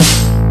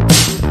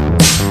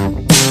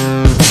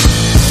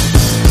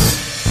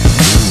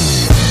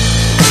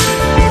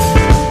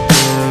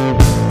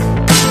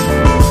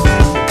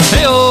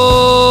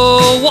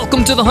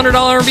the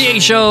 $100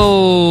 MBA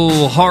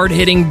Show.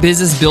 Hard-hitting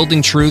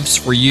business-building truths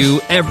for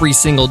you every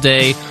single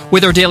day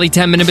with our daily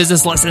 10-minute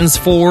business lessons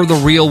for the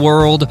real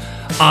world.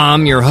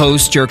 I'm your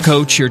host, your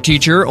coach, your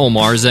teacher,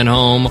 Omar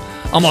Zenhom.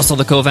 I'm also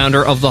the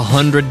co-founder of the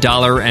 $100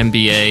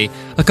 MBA,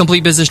 a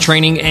complete business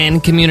training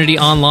and community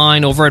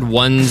online over at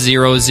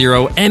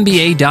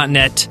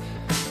 100mba.net.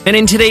 And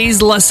in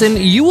today's lesson,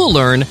 you will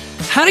learn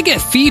how to get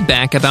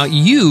feedback about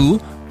you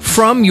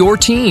from your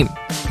team.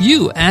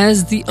 You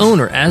as the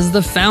owner, as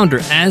the founder,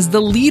 as the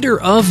leader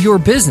of your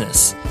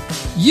business.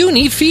 You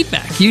need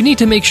feedback. You need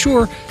to make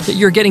sure that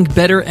you're getting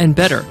better and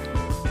better.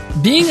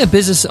 Being a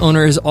business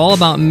owner is all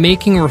about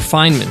making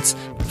refinements,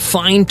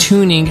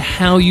 fine-tuning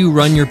how you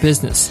run your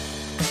business.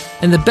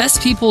 And the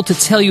best people to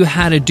tell you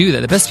how to do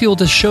that, the best people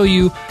to show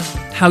you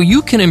how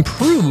you can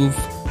improve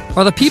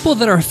are the people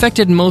that are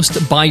affected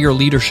most by your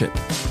leadership.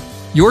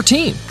 Your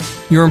team,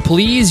 your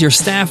employees, your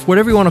staff,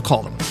 whatever you want to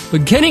call them.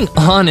 But getting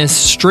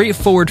honest,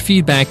 straightforward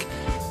feedback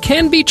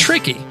can be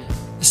tricky,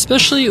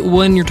 especially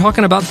when you're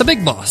talking about the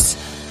big boss.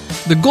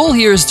 The goal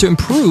here is to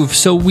improve,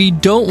 so we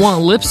don't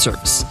want lip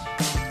service.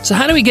 So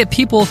how do we get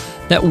people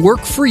that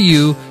work for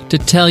you to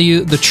tell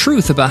you the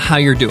truth about how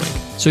you're doing,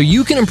 so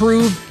you can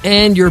improve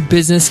and your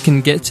business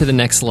can get to the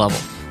next level?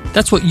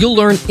 That's what you'll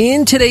learn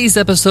in today's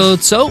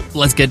episode, so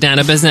let's get down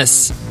to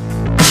business.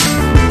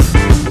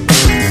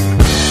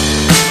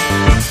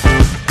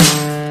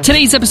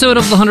 Today's episode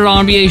of the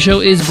 $100 MBA Show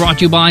is brought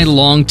to you by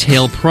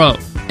Longtail Pro,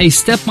 a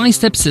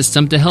step-by-step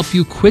system to help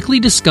you quickly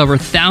discover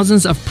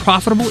thousands of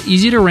profitable,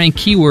 easy-to-rank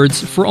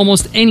keywords for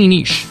almost any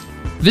niche.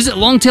 Visit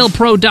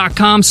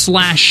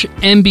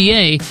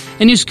longtailpro.com/MBA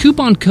and use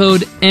coupon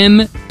code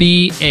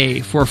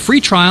MBA for a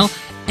free trial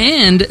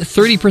and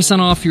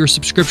 30% off your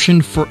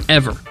subscription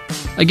forever.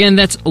 Again,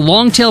 that's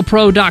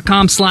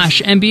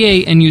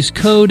longtailpro.com/MBA and use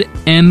code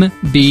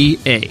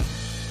MBA.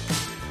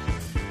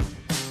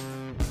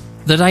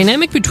 The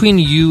dynamic between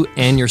you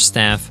and your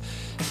staff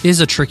is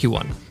a tricky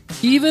one,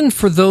 even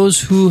for those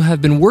who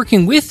have been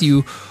working with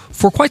you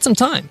for quite some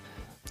time.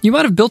 You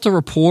might have built a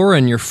rapport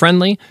and you're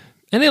friendly,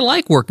 and they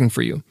like working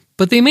for you,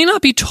 but they may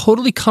not be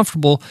totally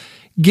comfortable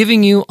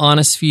giving you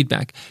honest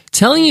feedback,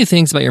 telling you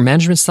things about your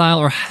management style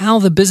or how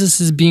the business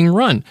is being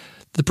run,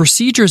 the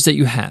procedures that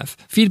you have,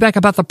 feedback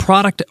about the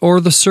product or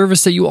the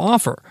service that you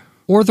offer,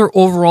 or their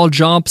overall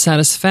job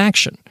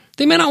satisfaction.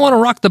 They may not want to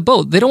rock the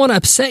boat. They don't want to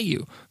upset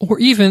you. Or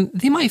even,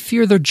 they might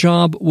fear their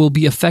job will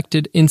be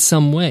affected in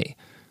some way.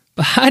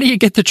 But how do you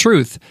get the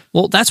truth?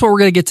 Well, that's what we're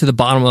going to get to the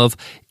bottom of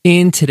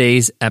in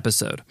today's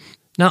episode.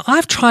 Now,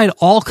 I've tried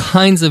all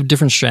kinds of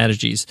different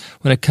strategies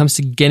when it comes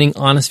to getting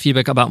honest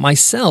feedback about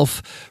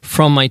myself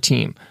from my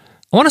team.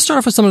 I want to start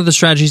off with some of the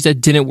strategies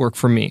that didn't work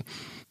for me.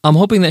 I'm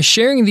hoping that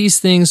sharing these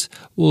things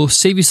will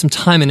save you some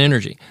time and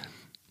energy.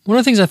 One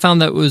of the things I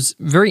found that was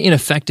very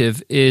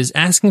ineffective is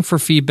asking for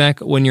feedback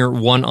when you're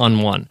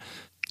one-on-one.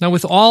 Now,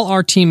 with all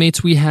our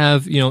teammates, we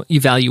have,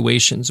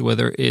 evaluations,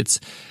 whether it's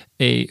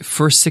a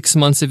first 6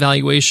 months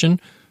evaluation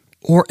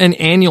or an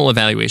annual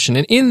evaluation.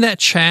 And in that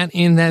chat,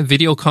 in that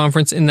video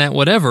conference, in that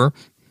whatever,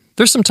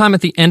 there's some time at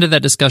the end of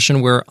that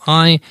discussion where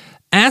I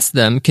ask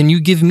them, can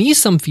you give me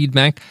some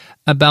feedback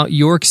about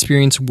your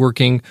experience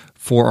working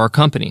for our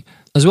company,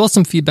 as well as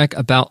some feedback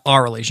about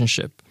our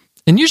relationship?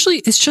 And usually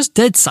it's just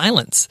dead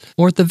silence.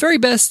 Or at the very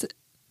best,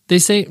 they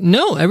say,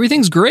 no,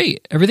 everything's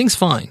great. Everything's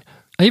fine.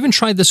 I even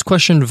tried this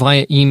question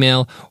via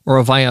email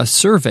or via a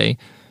survey.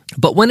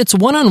 But when it's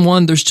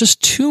one-on-one, there's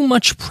just too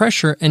much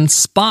pressure and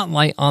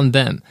spotlight on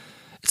them.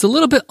 It's a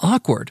little bit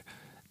awkward.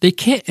 They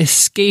can't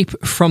escape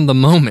from the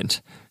moment.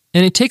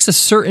 And it takes a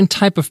certain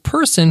type of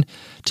person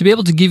to be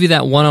able to give you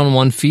that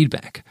one-on-one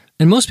feedback.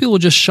 And most people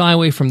just shy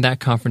away from that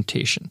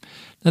confrontation.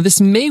 Now, this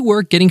may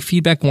work getting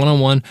feedback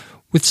one-on-one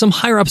with some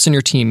higher ups in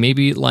your team,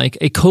 maybe like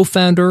a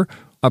co-founder,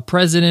 a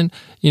president,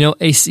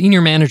 a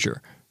senior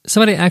manager.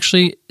 Somebody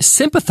actually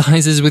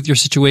sympathizes with your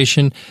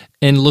situation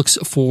and looks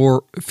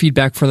for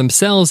feedback for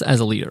themselves as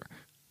a leader.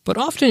 But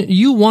often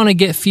you want to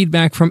get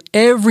feedback from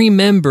every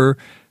member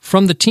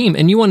from the team,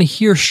 and you want to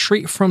hear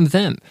straight from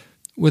them,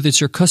 whether it's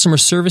your customer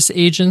service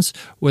agents,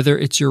 whether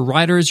it's your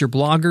writers, your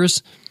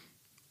bloggers,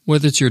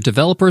 whether it's your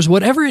developers,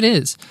 whatever it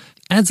is.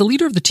 As a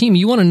leader of the team,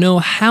 you want to know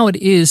how it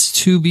is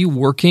to be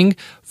working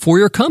for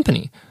your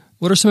company.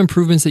 What are some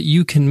improvements that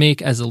you can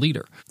make as a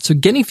leader? So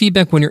getting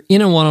feedback when you're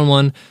in a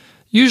one-on-one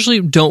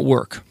usually don't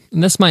work.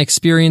 And that's my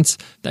experience.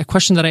 That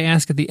question that I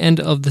ask at the end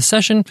of the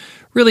session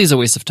really is a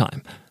waste of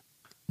time.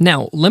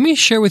 Now, let me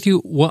share with you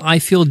what I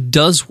feel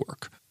does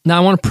work. Now,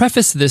 I want to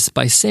preface this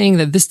by saying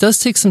that this does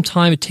take some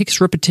time. It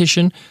takes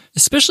repetition,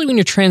 especially when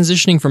you're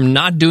transitioning from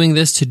not doing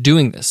this to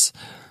doing this.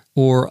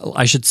 Or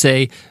I should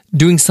say,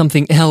 doing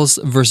something else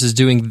versus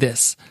doing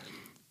this.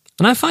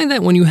 And I find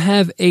that when you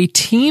have a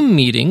team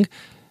meeting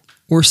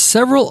where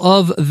several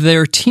of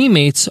their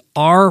teammates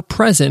are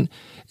present,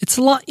 it's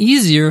a lot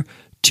easier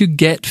to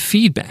get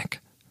feedback.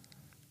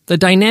 The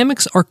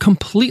dynamics are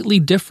completely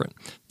different.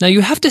 Now,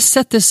 you have to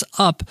set this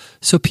up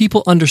so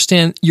people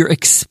understand you're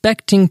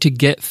expecting to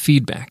get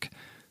feedback.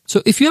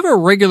 So if you have a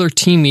regular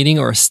team meeting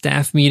or a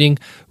staff meeting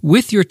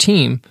with your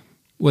team,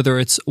 whether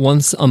it's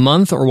once a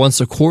month or once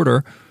a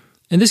quarter.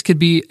 And this could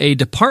be a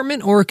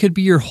department or it could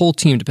be your whole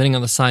team, depending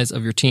on the size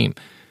of your team.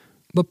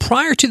 But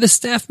prior to the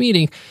staff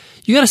meeting,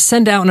 you got to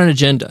send out an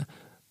agenda.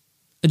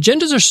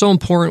 Agendas are so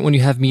important when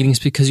you have meetings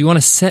because you want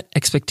to set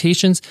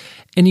expectations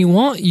and you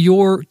want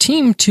your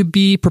team to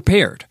be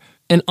prepared.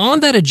 And on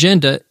that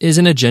agenda is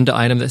an agenda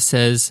item that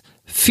says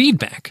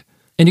feedback.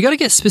 And you got to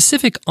get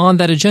specific on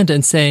that agenda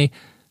and say,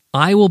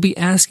 I will be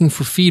asking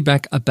for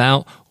feedback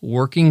about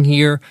working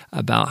here,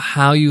 about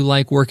how you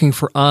like working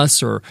for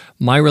us or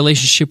my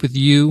relationship with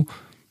you.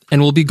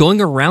 And we'll be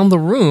going around the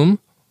room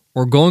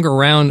or going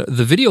around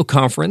the video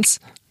conference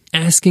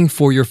asking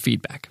for your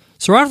feedback.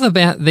 So right off the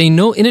bat, they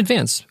know in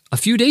advance, a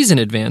few days in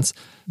advance,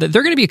 that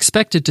they're going to be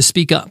expected to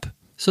speak up.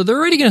 So they're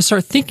already going to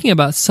start thinking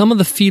about some of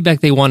the feedback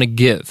they want to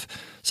give,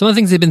 some of the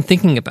things they've been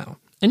thinking about.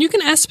 And you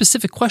can ask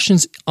specific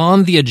questions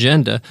on the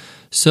agenda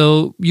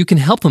so you can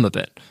help them a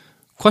bit.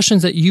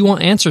 Questions that you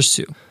want answers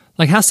to.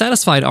 Like, how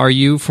satisfied are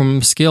you from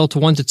a scale to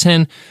 1 to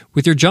 10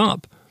 with your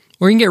job?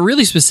 Or you can get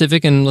really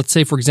specific and let's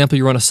say, for example,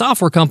 you run a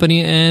software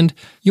company and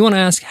you want to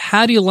ask,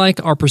 how do you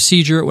like our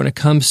procedure when it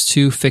comes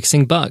to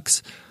fixing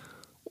bugs?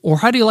 Or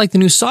how do you like the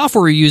new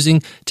software we're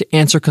using to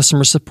answer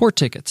customer support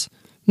tickets?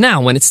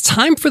 Now, when it's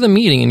time for the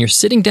meeting and you're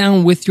sitting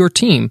down with your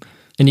team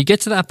and you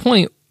get to that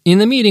point in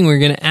the meeting where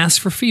you're going to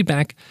ask for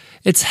feedback,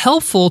 it's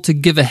helpful to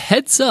give a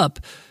heads up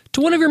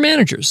to one of your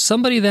managers,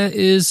 somebody that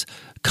is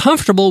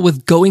comfortable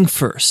with going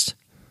first.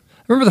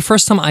 I remember the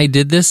first time I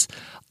did this,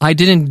 I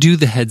didn't do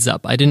the heads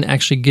up. I didn't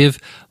actually give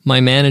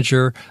my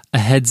manager a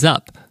heads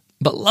up.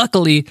 But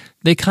luckily,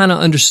 they kind of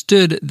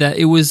understood that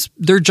it was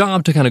their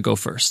job to kind of go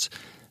first.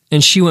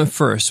 And she went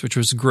first, which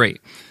was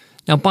great.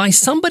 Now, by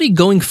somebody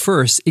going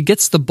first, it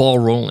gets the ball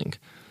rolling.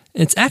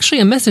 It's actually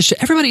a message to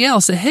everybody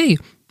else that, hey,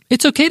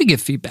 it's okay to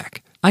give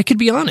feedback. I could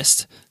be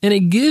honest. And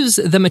it gives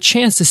them a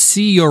chance to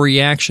see your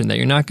reaction, that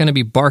you're not going to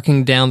be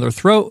barking down their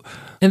throat,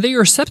 and that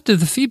you're receptive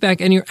to the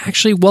feedback and you're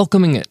actually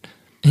welcoming it.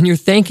 And you're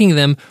thanking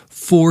them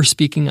for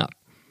speaking up.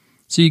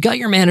 So you got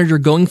your manager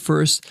going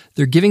first,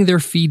 they're giving their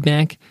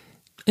feedback,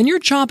 and your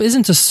job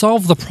isn't to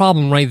solve the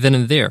problem right then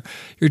and there.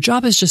 Your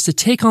job is just to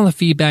take on the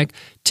feedback,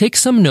 take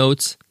some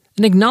notes,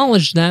 and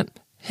acknowledge that,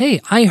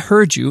 hey, I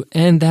heard you,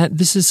 and that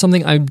this is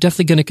something I'm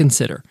definitely going to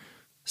consider.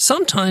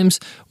 Sometimes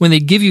when they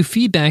give you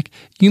feedback,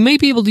 you may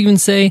be able to even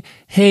say,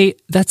 hey,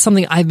 that's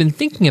something I've been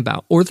thinking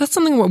about, or that's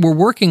something we're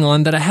working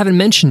on that I haven't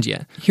mentioned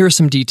yet. Here are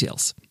some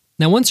details.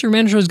 Now, once your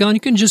manager is gone, you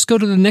can just go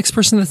to the next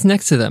person that's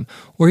next to them,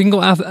 or you can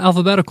go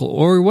alphabetical,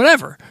 or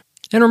whatever.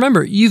 And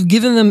remember, you've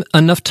given them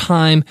enough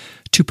time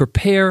to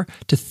prepare,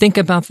 to think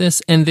about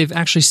this, and they've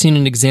actually seen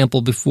an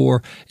example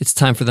before it's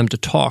time for them to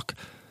talk.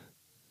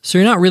 So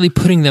you're not really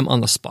putting them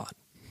on the spot.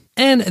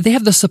 And they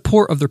have the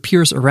support of their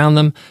peers around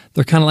them.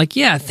 They're kind of like,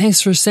 yeah,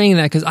 thanks for saying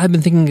that because I've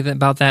been thinking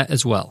about that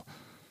as well.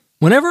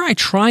 Whenever I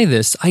try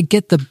this, I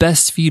get the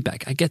best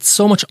feedback. I get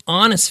so much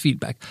honest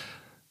feedback.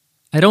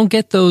 I don't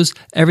get those,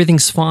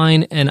 everything's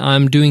fine and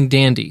I'm doing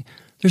dandy.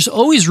 There's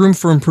always room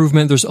for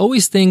improvement. There's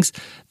always things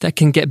that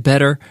can get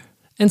better.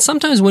 And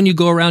sometimes when you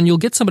go around, you'll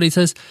get somebody who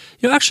says,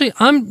 actually,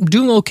 I'm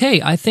doing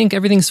okay. I think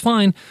everything's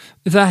fine.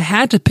 If I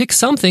had to pick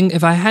something,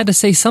 if I had to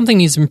say something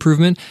needs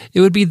improvement,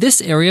 it would be this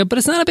area, but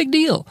it's not a big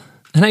deal.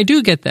 And I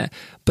do get that.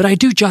 But I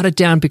do jot it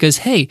down because,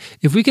 hey,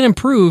 if we can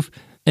improve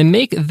and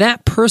make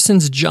that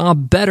person's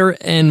job better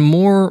and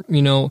more,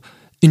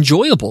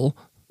 enjoyable,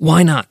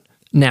 why not?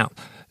 Now,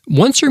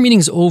 once your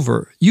meeting's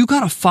over, you got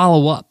to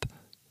follow up.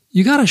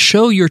 You got to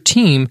show your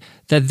team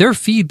that their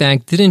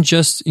feedback didn't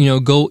just,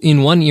 go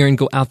in one ear and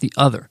go out the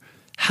other.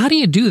 How do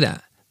you do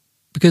that?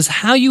 Because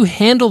how you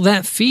handle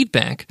that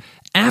feedback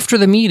after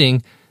the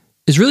meeting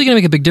is really going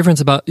to make a big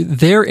difference about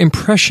their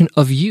impression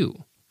of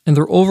you and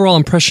their overall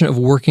impression of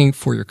working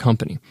for your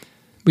company.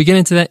 We get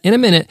into that in a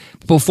minute.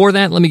 But before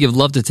that, let me give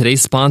love to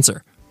today's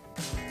sponsor.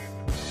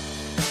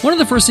 One of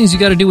the first things you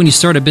got to do when you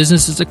start a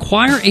business is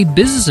acquire a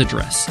business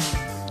address.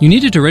 You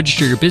needed to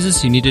register your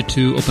business. You needed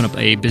to open up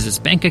a business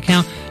bank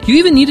account. You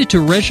even needed to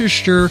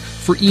register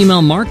for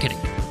email marketing.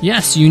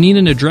 Yes, you need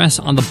an address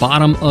on the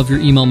bottom of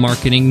your email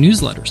marketing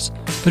newsletters.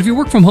 But if you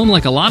work from home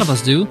like a lot of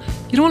us do,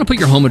 you don't want to put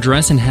your home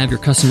address and have your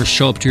customers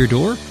show up to your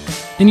door.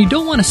 And you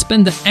don't want to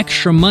spend the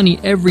extra money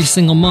every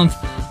single month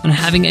on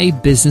having a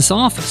business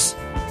office.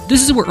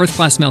 This is where Earth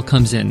Class Mail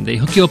comes in. They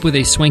hook you up with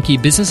a swanky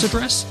business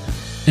address,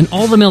 and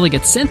all the mail that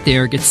gets sent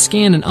there gets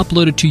scanned and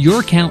uploaded to your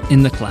account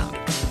in the cloud.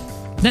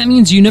 That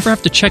means you never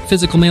have to check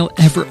physical mail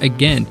ever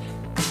again.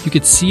 You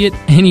could see it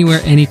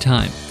anywhere,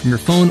 anytime, from your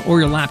phone or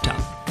your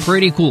laptop.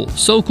 Pretty cool.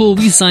 So cool,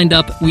 we signed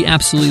up, we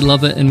absolutely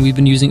love it, and we've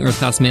been using Earth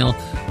Class Mail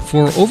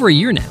for over a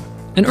year now.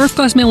 And Earth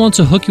Class Mail wants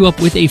to hook you up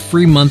with a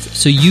free month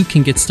so you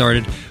can get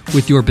started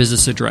with your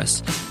business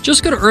address.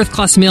 Just go to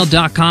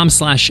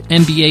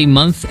earthclassmail.com/MBA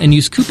month and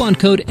use coupon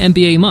code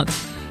MBA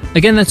month.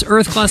 Again, that's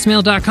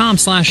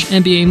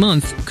earthclassmail.com/MBA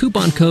month,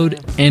 coupon code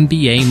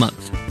MBA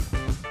month.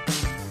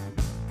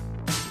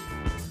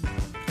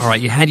 All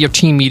right, you had your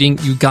team meeting.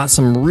 You got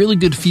some really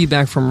good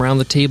feedback from around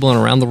the table and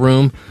around the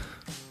room.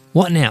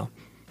 What now?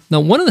 Now,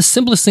 one of the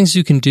simplest things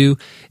you can do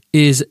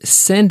is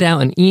send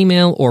out an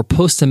email or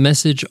post a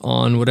message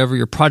on whatever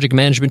your project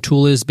management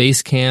tool is,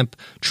 Basecamp,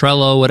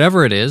 Trello,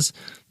 whatever it is,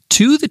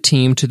 to the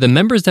team, to the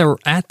members that were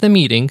at the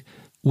meeting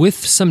with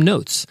some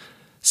notes.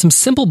 Some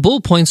simple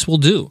bullet points will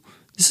do.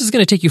 This is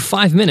going to take you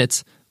 5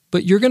 minutes,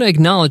 but you're going to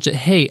acknowledge that,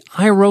 hey,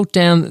 I wrote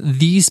down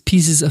these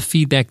pieces of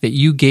feedback that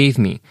you gave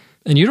me.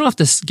 And you don't have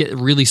to get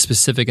really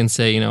specific and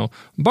say,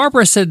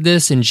 Barbara said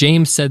this and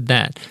James said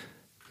that.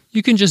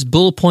 You can just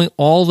bullet point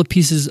all the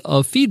pieces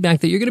of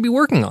feedback that you're going to be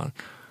working on.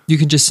 You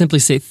can just simply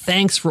say,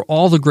 thanks for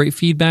all the great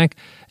feedback,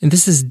 and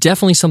this is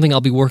definitely something I'll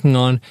be working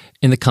on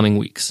in the coming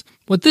weeks.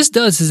 What this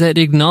does is that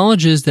it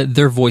acknowledges that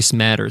their voice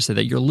matters,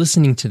 that you're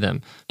listening to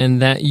them, and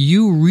that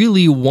you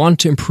really want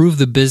to improve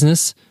the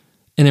business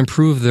and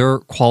improve their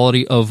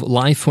quality of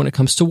life when it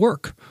comes to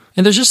work.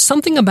 And there's just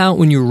something about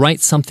when you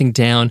write something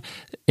down,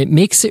 it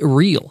makes it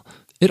real.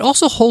 It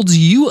also holds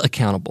you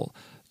accountable.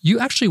 You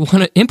actually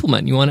want to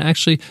implement, you want to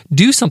actually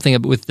do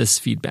something with this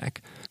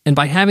feedback. And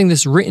by having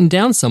this written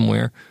down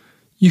somewhere,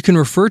 you can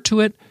refer to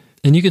it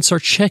and you can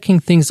start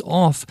checking things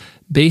off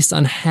based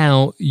on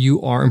how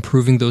you are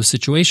improving those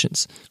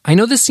situations. I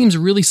know this seems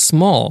really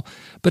small,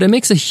 but it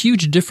makes a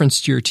huge difference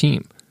to your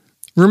team.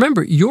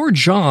 Remember, your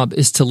job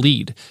is to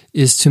lead,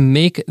 is to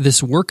make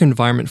this work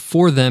environment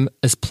for them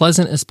as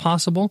pleasant as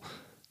possible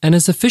and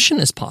as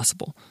efficient as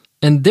possible.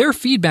 And their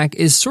feedback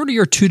is sort of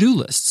your to-do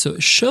list. So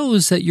it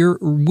shows that you're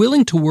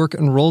willing to work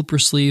and roll up your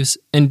sleeves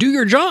and do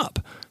your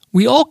job.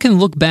 We all can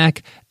look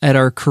back at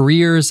our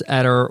careers,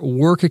 at our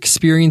work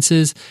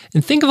experiences,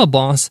 and think of a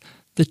boss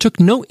that took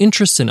no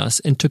interest in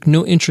us and took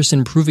no interest in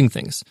improving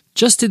things,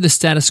 just did the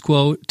status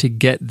quo to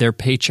get their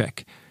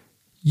paycheck.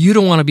 You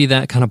don't want to be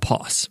that kind of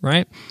boss,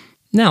 right?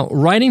 Now,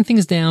 writing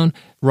things down,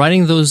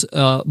 writing those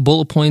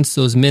bullet points,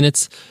 those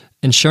minutes,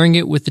 and sharing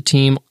it with the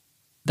team,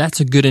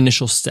 that's a good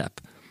initial step.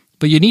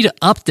 But you need to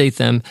update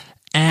them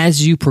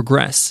as you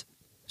progress.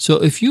 So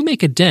if you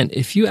make a dent,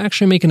 if you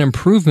actually make an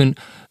improvement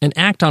and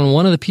act on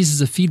one of the pieces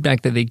of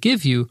feedback that they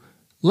give you,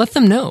 let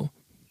them know.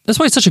 That's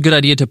why it's such a good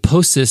idea to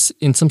post this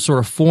in some sort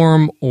of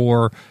forum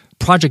or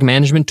project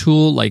management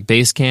tool like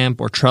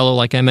Basecamp or Trello,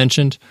 like I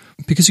mentioned,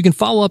 because you can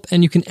follow up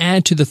and you can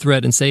add to the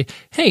thread and say,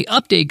 hey,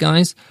 update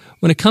guys,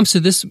 when it comes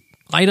to this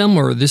item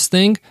or this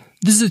thing,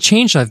 this is a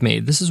change I've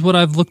made. This is what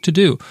I've looked to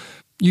do.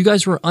 You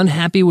guys were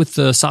unhappy with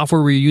the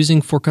software we're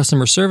using for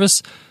customer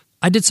service.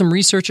 I did some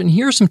research, and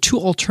here are some 2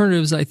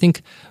 alternatives that I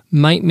think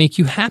might make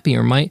you happy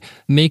or might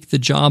make the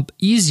job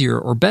easier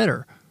or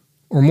better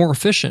or more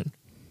efficient.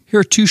 Here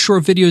are 2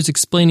 short videos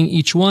explaining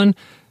each one.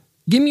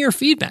 Give me your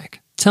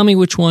feedback. Tell me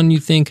which one you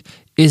think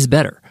is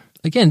better.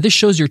 Again, this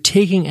shows you're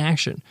taking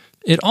action.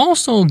 It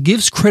also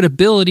gives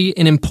credibility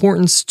and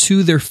importance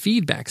to their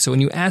feedback. So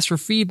when you ask for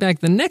feedback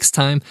the next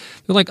time,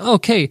 they're like,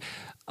 okay,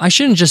 I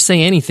shouldn't just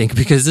say anything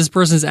because this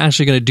person is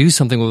actually going to do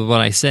something with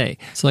what I say.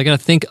 So I got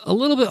to think a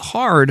little bit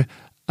hard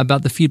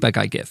about the feedback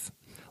I give.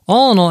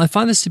 All in all, I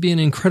find this to be an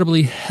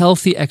incredibly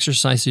healthy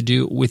exercise to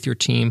do with your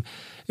team.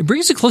 It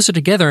brings you closer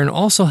together and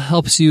also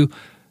helps you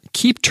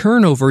keep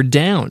turnover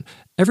down.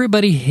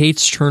 Everybody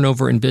hates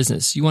turnover in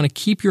business. You want to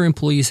keep your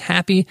employees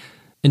happy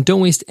and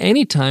don't waste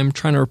any time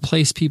trying to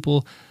replace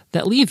people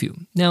that leave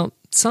you. Now,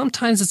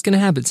 sometimes it's going to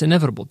happen. It's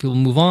inevitable. People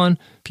move on,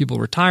 people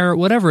retire,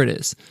 whatever it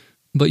is.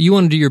 But you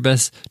want to do your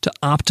best to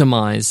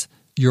optimize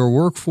your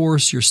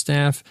workforce, your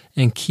staff,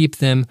 and keep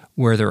them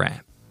where they're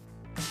at.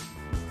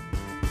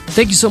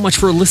 Thank you so much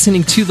for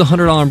listening to the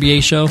 $100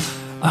 MBA Show.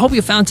 I hope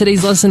you found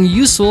today's lesson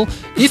useful.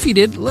 If you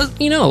did, let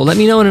me know. Let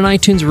me know in an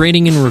iTunes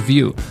rating and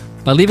review.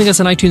 By leaving us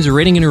an iTunes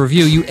rating and a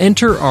review, you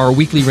enter our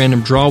weekly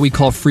random draw we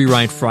call Free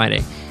Ride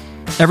Friday.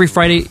 Every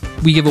Friday,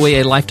 we give away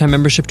a lifetime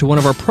membership to one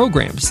of our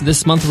programs.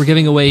 This month, we're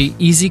giving away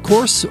Easy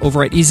Course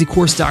over at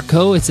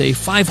easycourse.co. It's a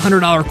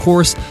 $500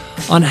 course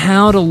on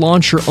how to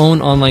launch your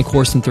own online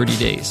course in 30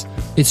 days.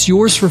 It's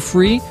yours for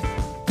free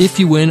if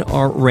you win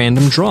our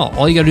random draw.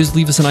 All you got to do is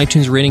leave us an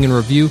iTunes rating and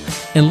review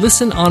and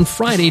listen on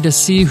Friday to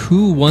see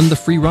who won the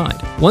free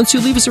ride. Once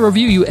you leave us a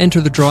review, you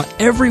enter the draw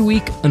every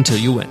week until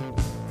you win.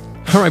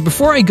 All right,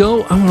 before I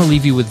go, I want to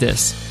leave you with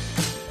this.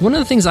 One of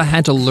the things I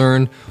had to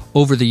learn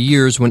over the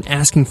years when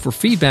asking for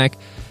feedback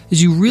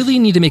is you really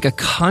need to make a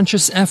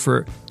conscious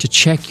effort to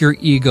check your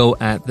ego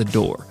at the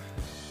door.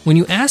 When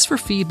you ask for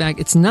feedback,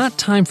 it's not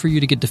time for you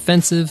to get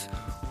defensive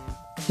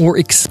or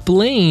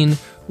explain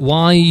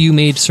why you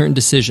made certain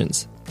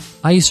decisions.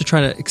 I used to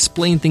try to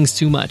explain things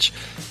too much.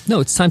 No,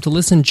 it's time to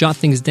listen, jot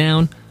things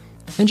down,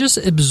 and just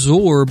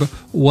absorb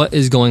what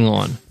is going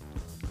on.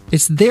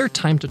 It's their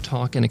time to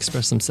talk and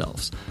express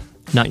themselves,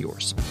 not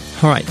yours.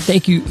 All right,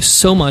 thank you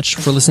so much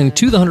for listening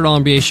to the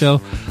 $100 MBA Show.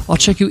 I'll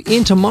check you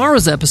in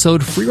tomorrow's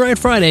episode, Free Ride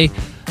Friday.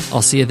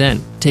 I'll see you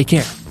then. Take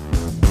care.